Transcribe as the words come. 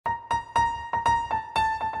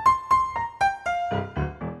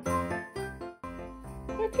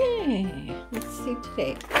Okay, let's see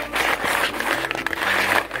today.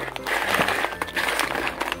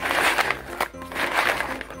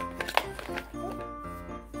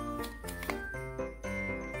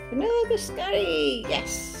 Vanilla biscotti,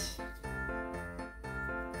 yes.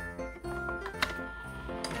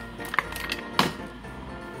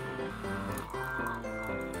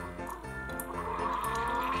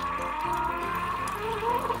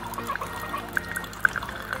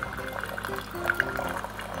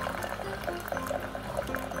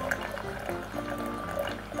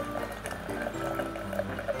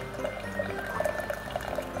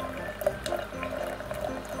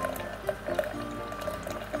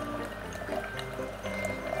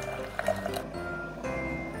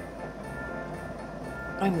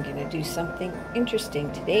 I'm gonna do something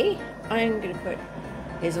interesting today. I'm gonna put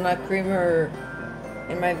hazelnut creamer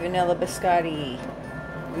in my vanilla biscotti.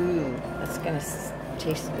 Ooh, that's gonna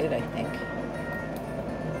taste good, I think.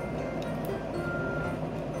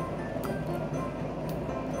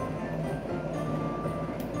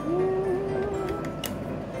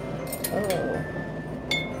 Oh.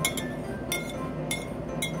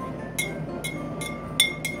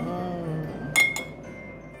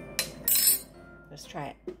 Let's try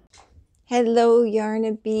it. Hello,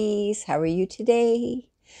 Yarnabees. How are you today?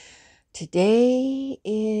 Today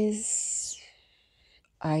is,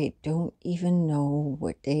 I don't even know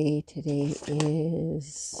what day today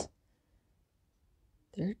is.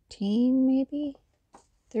 13 maybe?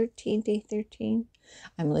 13, day 13.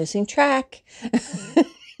 I'm losing track.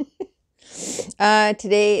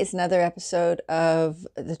 Today is another episode of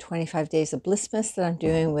the 25 Days of Blissmas that I'm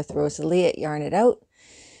doing with Rosalie at Yarn It Out.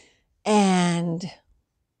 And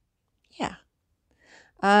yeah,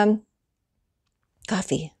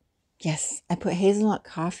 coffee. Yes, I put hazelnut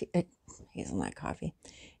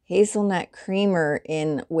creamer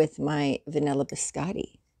in with my vanilla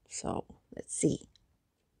biscotti. So let's see.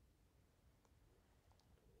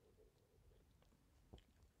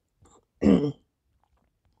 I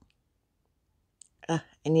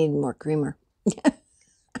need more creamer.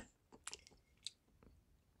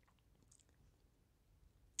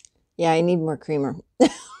 Yeah, I need more creamer.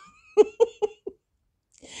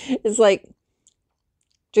 It's like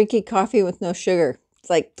drinking coffee with no sugar. It's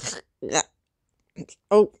like,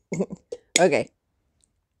 oh, okay.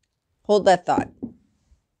 Hold that thought.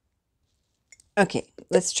 Okay,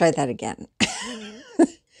 let's try that again.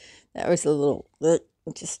 That was a little,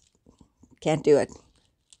 just can't do it.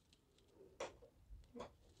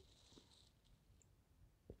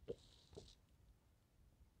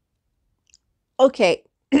 Okay.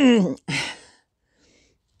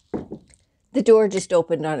 The door just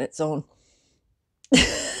opened on its own.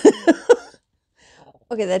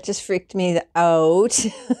 Okay, that just freaked me out.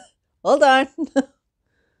 Hold on.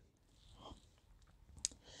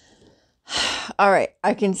 All right,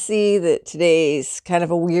 I can see that today's kind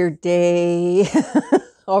of a weird day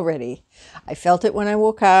already. I felt it when I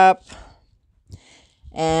woke up.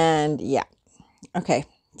 And yeah. Okay,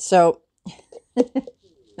 so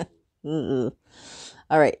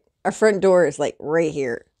all right, our front door is like right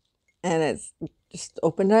here. And it's just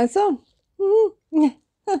opened on its own.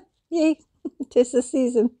 Yay, 'tis the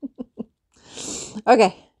season.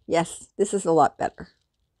 Okay, yes, this is a lot better.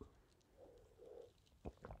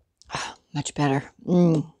 Much better.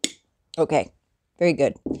 Okay, very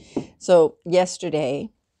good. So yesterday,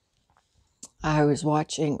 I was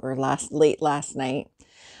watching, or late last night,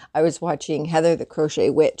 I was watching Heather the Crochet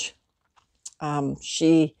Witch.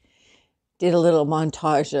 She did a little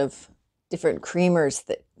montage of different creamers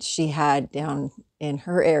that she had down in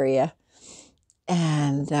her area.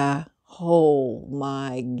 And oh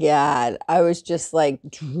my God, I was just like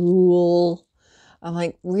drool. I'm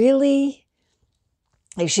like, really?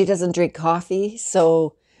 Like, she doesn't drink coffee,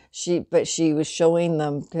 so she was showing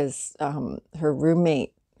them because her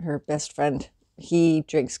roommate, her best friend, he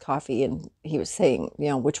drinks coffee, and he was saying, you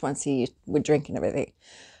know, which ones he would drink and everything.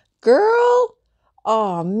 Girl,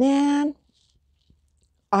 oh man,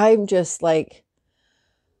 I'm just like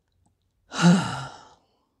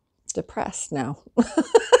depressed now.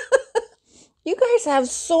 You guys have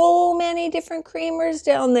so many different creamers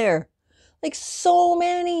down there, like so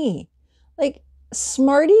many, like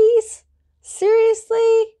Smarties.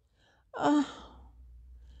 Seriously, I'm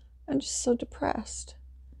just so depressed.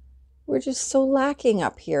 We're just so lacking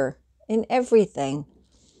up here in everything.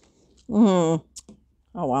 Oh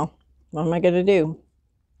well, what am I gonna do?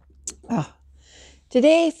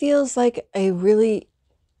 Today feels like a really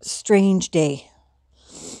strange day.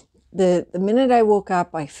 The minute I woke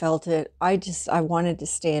up, I felt it. I wanted to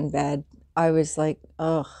stay in bed. I was like,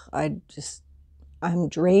 I'm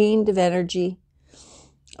drained of energy.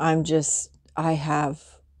 I have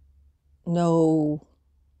no,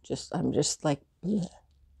 I'm just like, ugh.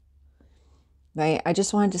 Right? I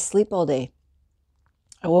just wanted to sleep all day.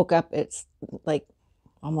 I woke up, it's like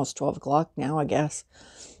almost 12 o'clock now, I guess.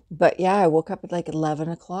 But yeah, I woke up at like 11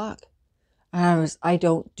 o'clock. And I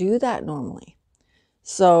don't do that normally.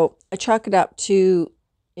 So I chalk it up to,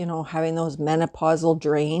 having those menopausal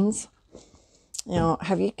drains.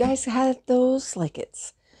 Have you guys had those? Like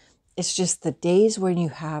it's just the days when you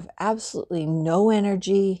have absolutely no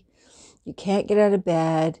energy. You can't get out of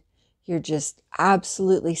bed. You're just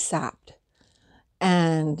absolutely sapped.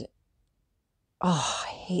 And oh, I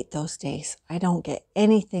hate those days. I don't get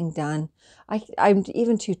anything done. I'm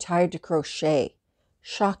even too tired to crochet.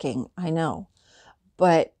 Shocking, I know.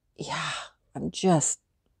 But yeah, I'm just,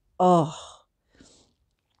 oh,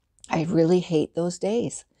 I really hate those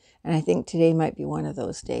days. And I think today might be one of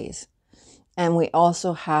those days. And we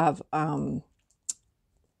also have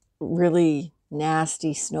really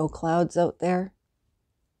nasty snow clouds out there.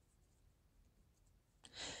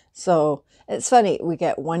 So it's funny, we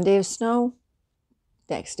get one day of snow,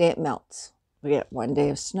 next day it melts. We get one day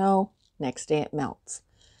of snow, next day it melts.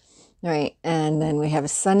 Right, and then we have a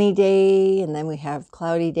sunny day, and then we have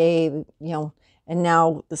cloudy day, and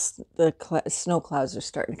now the snow clouds are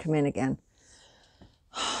starting to come in again.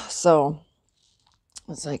 So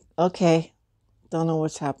it's like, okay, don't know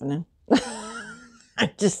what's happening.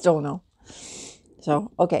 I just don't know.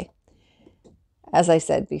 So, okay. As I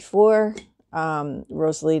said before,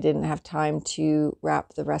 Rosalie didn't have time to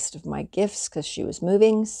wrap the rest of my gifts because she was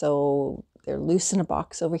moving. So they're loose in a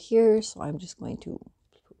box over here. So I'm just going to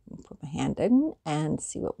put my hand in and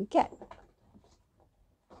see what we get.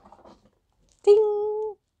 Ding!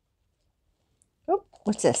 Oh,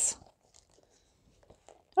 what's this?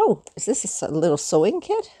 Oh, is this a little sewing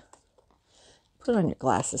kit? Put on your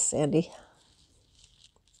glasses, Sandy.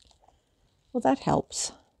 Well, that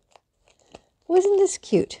helps. Wasn't this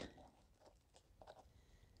cute?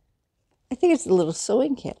 I think it's a little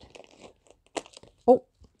sewing kit. Oh.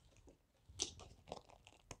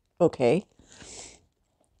 Okay.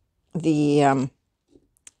 The,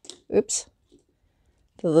 oops.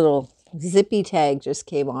 The little zippy tag just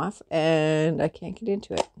came off and I can't get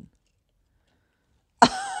into it.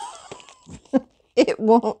 It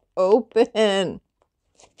won't open.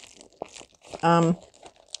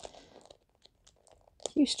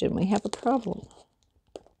 Houston, we have a problem.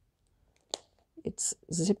 It's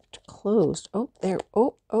zipped closed. Oh, there.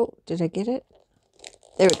 Oh, did I get it?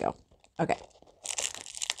 There we go. Okay.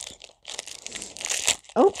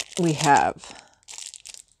 Oh, we have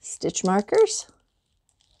stitch markers.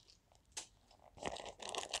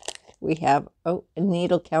 We have, a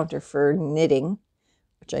needle counter for knitting,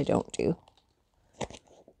 which I don't do.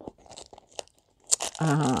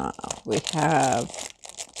 We have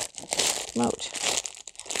moat.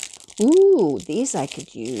 Ooh, these I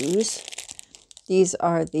could use. These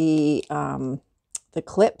are the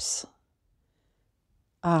clips.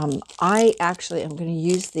 I actually am going to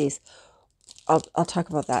use these. I'll talk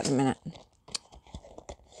about that in a minute.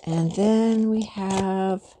 And then we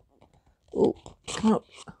have, oh,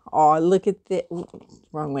 look at the,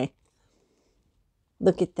 wrong way.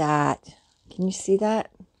 Look at that. Can you see that?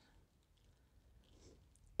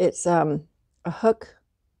 It's a hook.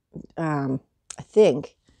 I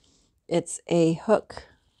think it's a hook.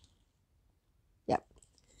 Yep.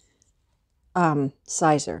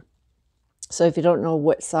 Sizer. So if you don't know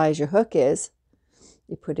what size your hook is,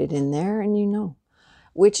 you put it in there and you know.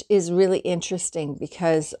 Which is really interesting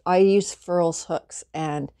because I use Furls hooks,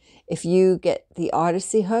 and if you get the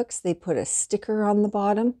Odyssey hooks, they put a sticker on the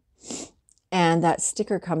bottom and that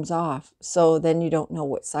sticker comes off. So then you don't know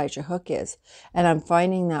what size your hook is. And I'm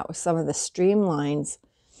finding that with some of the streamlines,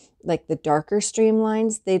 like the darker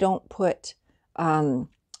streamlines, they don't put a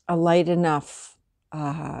light enough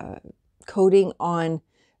coating on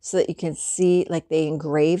so that you can see, like they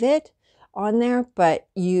engrave it on there, but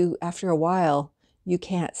after a while, you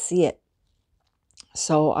can't see it.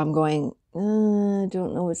 So I'm going, I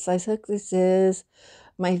don't know what size hook this is.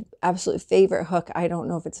 My absolute favorite hook, I don't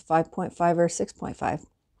know if it's 5.5 or 6.5.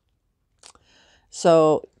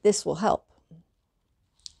 So this will help.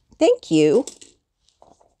 Thank you.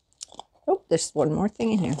 Oh, there's one more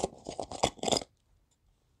thing in here.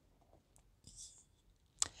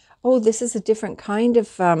 Oh, this is a different kind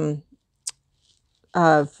of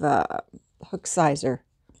hook sizer.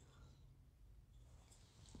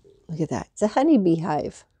 Look at that. It's a honeybee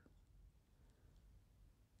hive.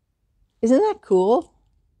 Isn't that cool?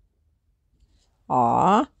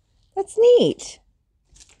 Aw, that's neat.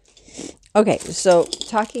 Okay, so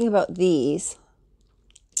talking about these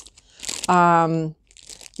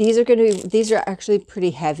these are actually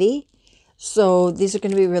pretty heavy. So these are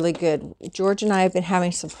going to be really good. George and I have been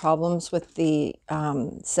having some problems with the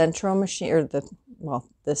Centro machine, or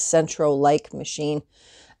the Centro-like machine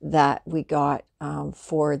that we got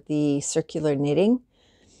for the circular knitting.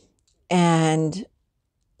 And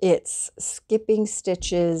it's skipping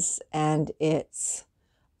stitches, and it's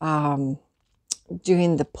doing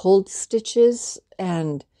the pulled stitches,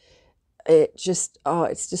 and it just,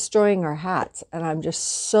 it's destroying our hats. And I'm just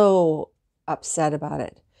so upset about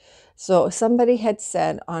it. So somebody had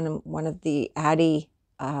said on one of the Addie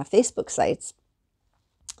Facebook sites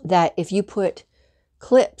that if you put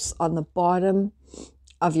clips on the bottom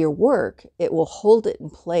of your work, it will hold it in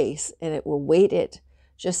place, and it will weight it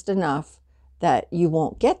just enough that you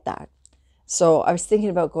won't get that. So I was thinking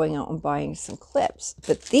about going out and buying some clips,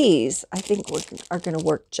 but these I think are going to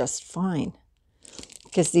work just fine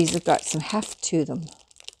because these have got some heft to them.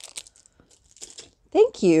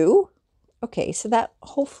 Thank you. Okay, so that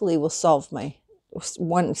hopefully will solve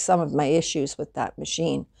some of my issues with that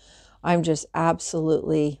machine. I'm just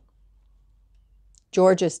absolutely,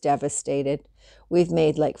 George is devastated. We've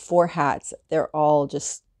made like 4 hats. They're all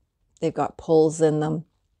just, they've got pulls in them.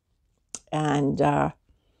 And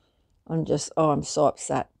I'm so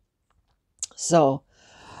upset. So,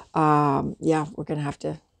 yeah, we're going to have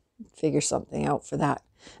to figure something out for that.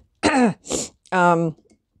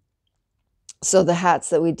 So the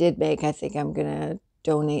hats that we did make, I think I'm going to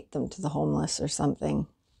donate them to the homeless or something.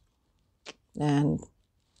 And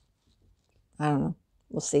I don't know.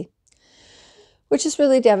 We'll see. Which is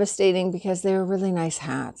really devastating because they were really nice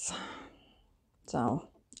hats. So,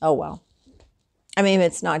 oh well. I mean,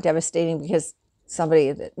 it's not devastating because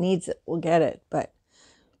somebody that needs it will get it, but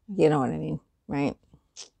you know what I mean, right?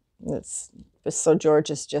 It's just so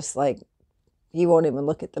George is just like, he won't even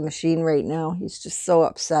look at the machine right now. He's just so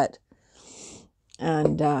upset.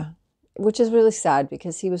 And which is really sad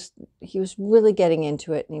because he was really getting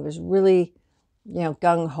into it, and he was really,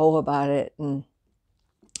 gung-ho about it, and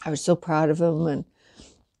I was so proud of him. And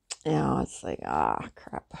it's like,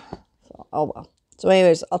 crap. So, oh well. So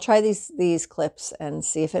anyways, I'll try these clips and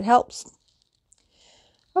see if it helps.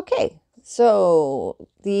 Okay, so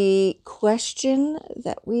the question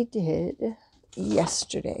that we did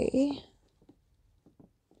yesterday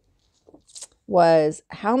was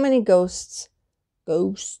how many ghosts,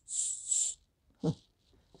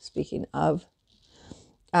 speaking of,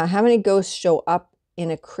 how many ghosts show up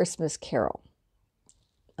in A Christmas Carol?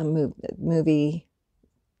 A movie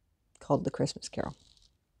called The Christmas Carol.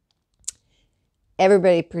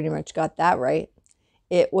 Everybody pretty much got that right.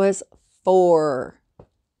 It was 4.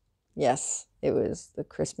 Yes, it was the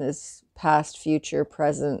Christmas past, future,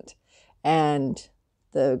 present, and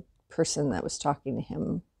the person that was talking to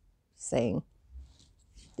him saying,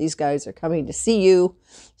 these guys are coming to see you,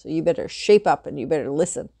 so you better shape up and you better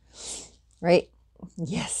listen. Right?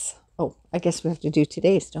 Yes. Oh, I guess we have to do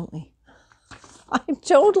today's, don't we? I'm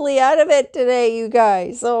totally out of it today, you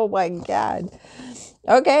guys. Oh my God.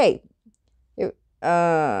 Okay.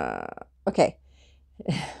 Okay.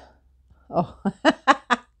 Oh.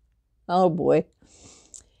 Oh boy.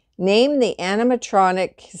 Name the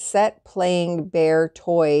animatronic cassette playing bear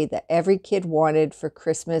toy that every kid wanted for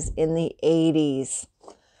Christmas in the 80s.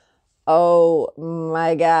 Oh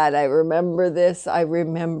my God, I remember this. I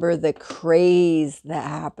remember the craze that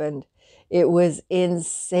happened. It was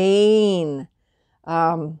insane.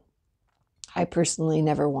 I personally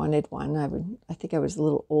never wanted one. I think I was a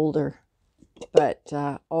little older, but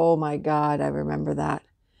oh my God, I remember that.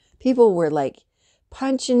 People were like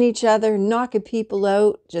punching each other, knocking people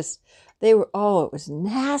out. It was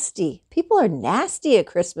nasty. People are nasty at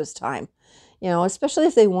Christmas time, especially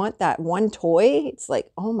if they want that one toy. It's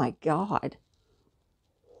like, oh my God.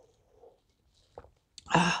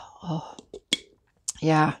 Oh,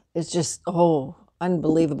 yeah, it's just,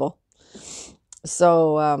 unbelievable.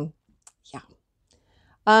 So, yeah.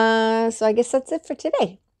 So I guess that's it for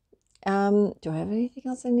today. Do I have anything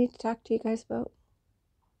else I need to talk to you guys about?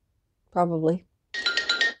 Probably.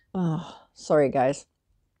 Oh, sorry, guys.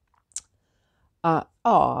 My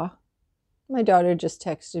daughter just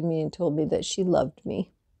texted me and told me that she loved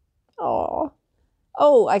me. Oh,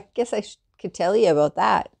 I guess I could tell you about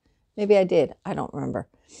that. Maybe I did. I don't remember.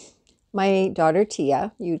 My daughter,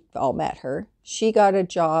 Tia, you've all met her. She got a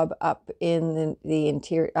job up in the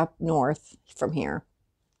interior, up north from here,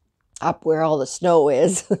 up where all the snow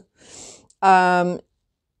is.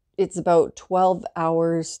 It's about 12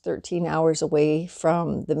 hours, 13 hours away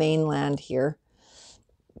from the mainland here.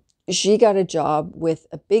 She got a job with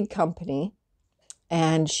a big company,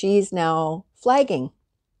 and she's now flagging.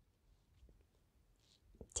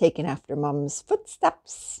 taking after Mom's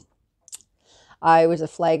footsteps. I was a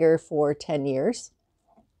flagger for 10 years.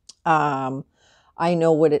 I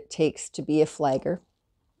know what it takes to be a flagger,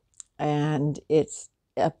 and it's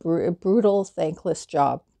a brutal, thankless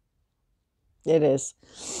job. It is.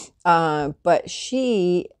 But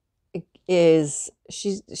she's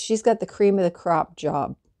got the cream of the crop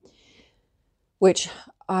job, which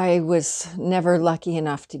I was never lucky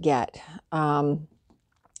enough to get.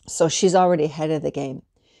 So she's already ahead of the game.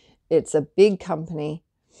 It's a big company,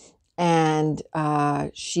 and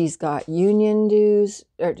she's got union dues.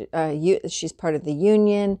 She's part of the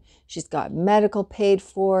union. She's got medical paid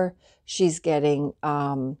for. She's getting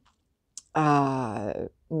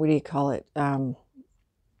what do you call it?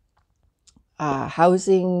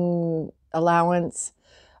 Housing allowance.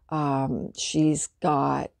 She's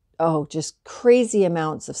got, just crazy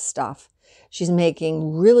amounts of stuff. She's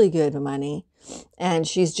making really good money, and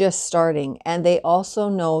she's just starting. And they also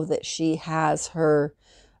know that she has her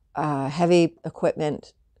heavy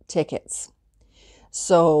equipment tickets.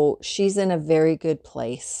 So she's in a very good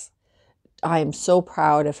place. I'm so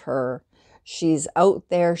proud of her. She's out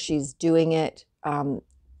there. She's doing it.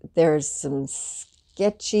 There's some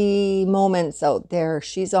sketchy moments out there.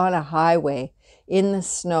 She's on a highway in the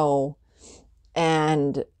snow,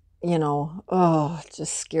 and it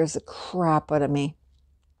just scares the crap out of me.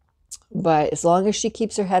 But as long as she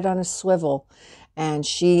keeps her head on a swivel, and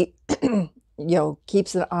she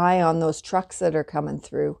keeps an eye on those trucks that are coming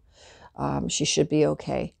through, she should be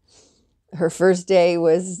okay. Her first day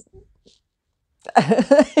was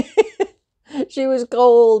she was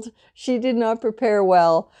cold. She did not prepare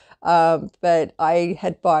well. But I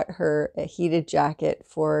had bought her a heated jacket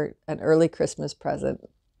for an early Christmas present.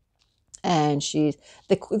 And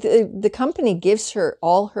the company gives her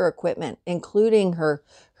all her equipment, including her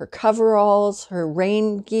coveralls, her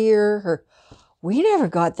rain gear. We never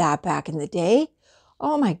got that back in the day.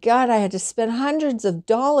 Oh my God, I had to spend hundreds of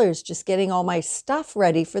dollars just getting all my stuff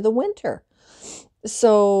ready for the winter.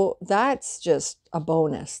 So that's just a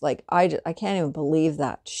bonus. Like I can't even believe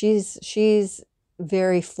that. She's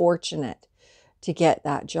very fortunate to get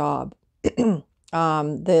that job.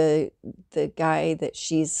 The guy that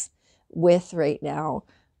she's with right now,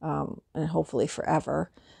 and hopefully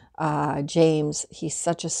forever, James, he's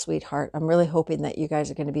such a sweetheart. I'm really hoping that you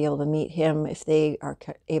guys are going to be able to meet him if they are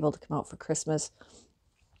able to come out for Christmas.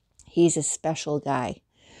 He's a special guy.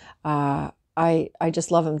 I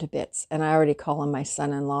just love him to bits, and I already call him my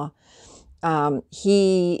son-in-law.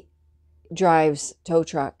 He drives tow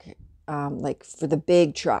truck, like for the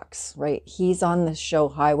big trucks, right? He's on the show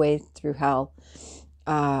Highway Through Hell,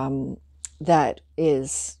 that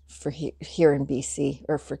is for here in BC,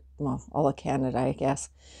 or for, well, all of Canada, I guess.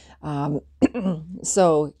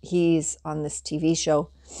 So he's on this TV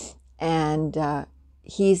show, and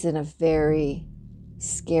he's in a very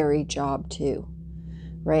scary job too,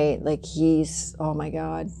 right? Like he's, oh my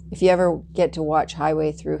God. If you ever get to watch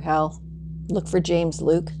Highway Through Hell, look for James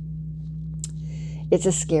Luke. It's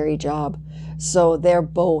a scary job. So they're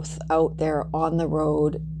both out there on the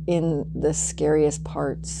road in the scariest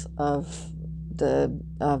parts of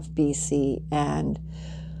BC, and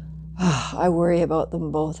I worry about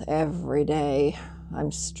them both every day.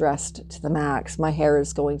 I'm stressed to the max. My hair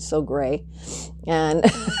is going so gray, and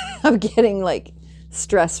I'm getting like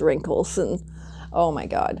stress wrinkles, and oh my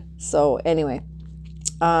God. So anyway,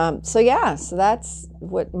 so that's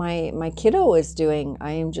what my kiddo is doing.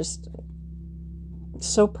 I am just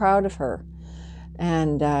so proud of her,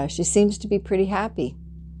 and she seems to be pretty happy.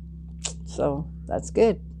 So that's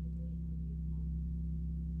good.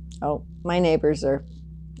 Oh, my neighbors are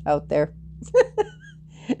out there.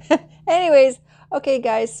 Anyways, okay,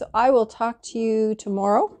 guys, so I will talk to you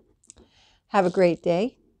tomorrow. Have a great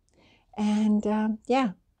day. And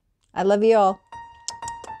yeah, I love you all.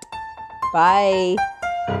 Bye.